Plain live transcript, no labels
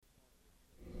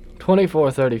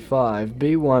2435,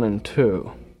 B1 and 2.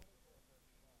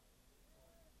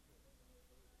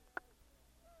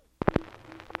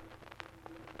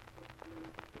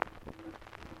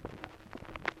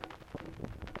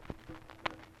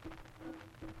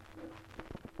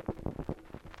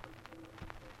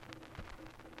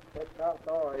 Cette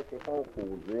chanson a été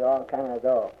composée en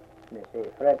Canada, mais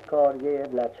c'est Fred Corrier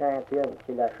de la Champion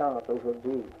qui la chante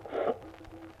aujourd'hui.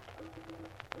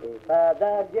 C'est pas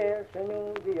d'arrière chez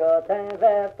nous, biotin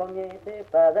vert pommier, c'est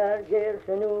pas d'arrière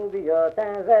chez nous,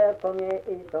 biotin vert pommier.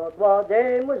 Ils sont trois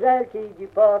demoiselles qui du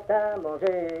portent à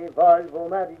manger, vol vos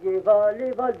mariés,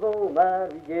 volez, vol vos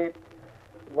mariés.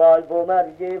 Vol vos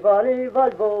mariés, volez, vol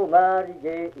vos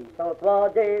mariés. Ils sont trois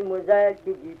demoiselles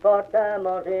qui du portent à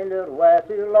manger, le roi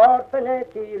sur leur fenêtre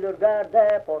qui le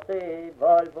regardait passer.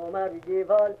 Vol vos mariés,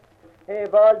 vol. Et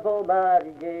vol vos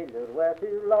mariés, le roi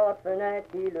sur leur fenêtre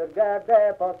qui le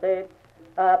regardait passer.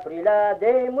 A pris la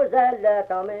demoiselle, l'a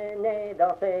emmené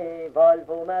danser. Vol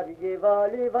vos mariés,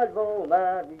 vol et vol vos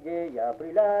mariés. A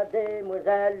pris la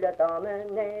demoiselle, l'a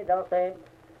emmené danser.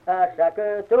 À chaque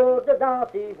tour de danse,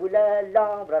 il voulait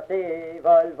l'embrasser.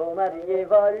 Vol vos mariés,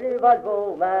 vol et vol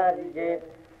vos mariés.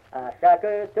 À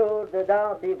chaque tour de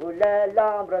danse, il voulait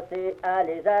l'embrasser.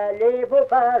 Allez, allez, vos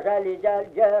pages, allez,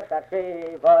 allez,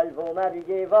 chercher. Vol vos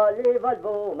mariés, vol et vol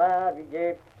vos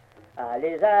mariés.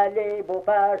 Allez, allez, beau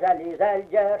page, allez, allez,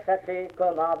 chercher.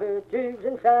 Comment veux-tu que je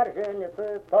ne cherche, je ne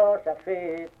peux pas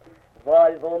chercher.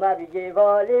 Vol vos mariés,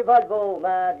 vol et vol vos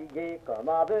mariés.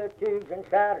 Comment veux-tu que je ne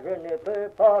cherche, je ne peux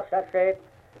pas chercher.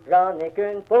 J'en ai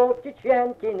qu'une pauvre petite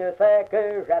chienne qui ne fait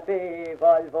que japper.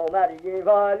 Vol vos mariés,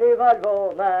 vol et vol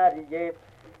vos mariés.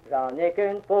 J'en ai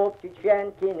qu'une pauvre petite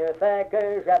chienne qui ne fait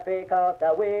que japper. Quand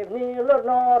ça va venir le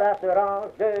nord, elle se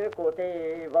range de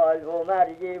côté. Vol vos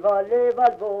mariés, vol et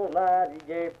vol vos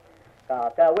mariés. Quand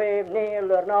ça va venir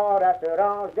le nord, elle se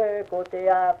range de côté.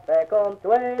 Elle fait comme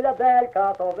toi la belle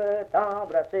quand on veut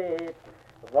t'embrasser.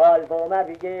 Vol vos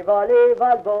mariés, vol et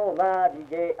vol vos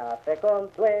mariés. Elle fait comme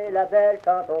toi la belle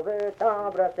quand on veut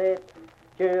t'embrasser.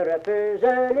 Tu refuses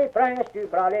les princes, tu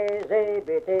prends les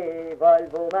hébétés. Vol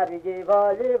vos mariés,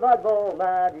 vol et vol vos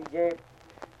mariés.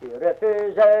 Tu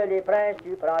refuses les princes,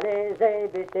 tu prends les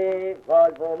hébétés.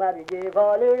 Vol vos mariés,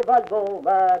 vol et vol vos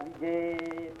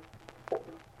mariés.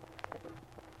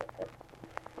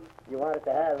 You wanted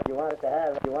to have, you wanted to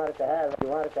have, you wanted to have, you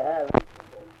wanted to have.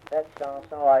 Cette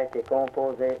chanson a été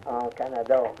composée en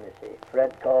Canada, mais c'est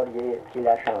Fred Corrier qui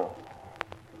la chante.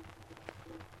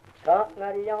 Tante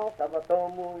Marion, ça va ton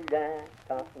moulin,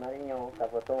 Tante Marion, ça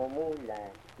va ton moulin.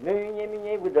 Mugné,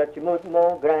 mugné, voudras-tu moudre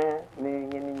mon grain?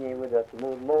 Mugné, mugné, voudras-tu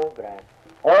moudre mon grain?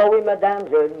 Oh oui, madame,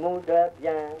 je le moudre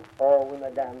bien. Oh oui,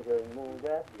 madame, je le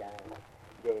moudre bien.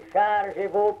 Déchargez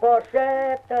vos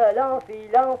pochettes,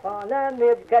 l'enfilant en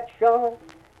ami du catchon.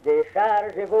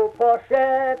 Déchargez vos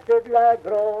pochettes de la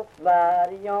grosse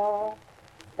Marion.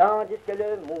 Tandis que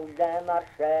le moulin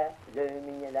marchait, le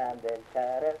mignon la belle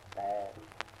caressait.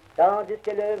 Tandis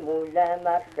que le moulin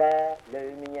marchait,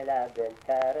 le mignon la belle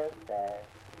caressait.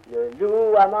 Le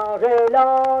loup a mangé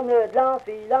l'âne de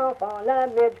l'enfilant en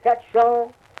ami du catchon.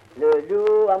 Le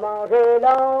loup a mangé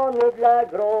l'âne de la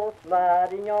grosse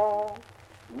Marion.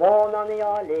 Mon ennui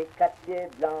a les quatre pieds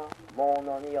blancs, mon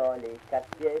ennui a les quatre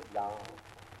pieds blancs.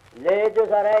 Les deux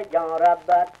oreilles en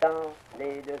rabattant,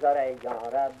 les deux oreilles en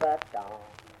rabattant.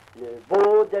 Le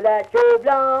bout de la queue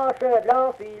blanche, de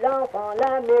l'enfilant en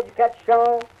la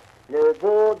médication. Le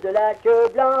bout de la queue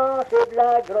blanche de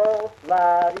la grosse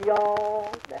Marion.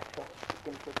 That's what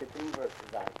you can put the three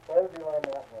verses on. Where did you learn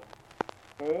that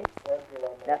one? Eh? Where did you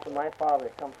learn that? That's what my father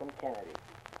come from Kennedy.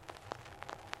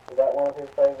 Is that one of his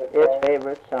favorite His songs?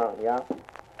 favorite song, yeah.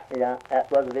 Yeah,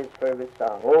 that was his favorite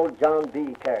song. Old John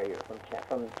B. Carrier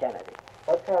from Kennedy.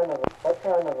 What kind of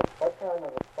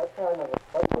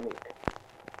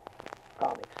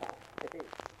Comic song. It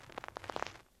is.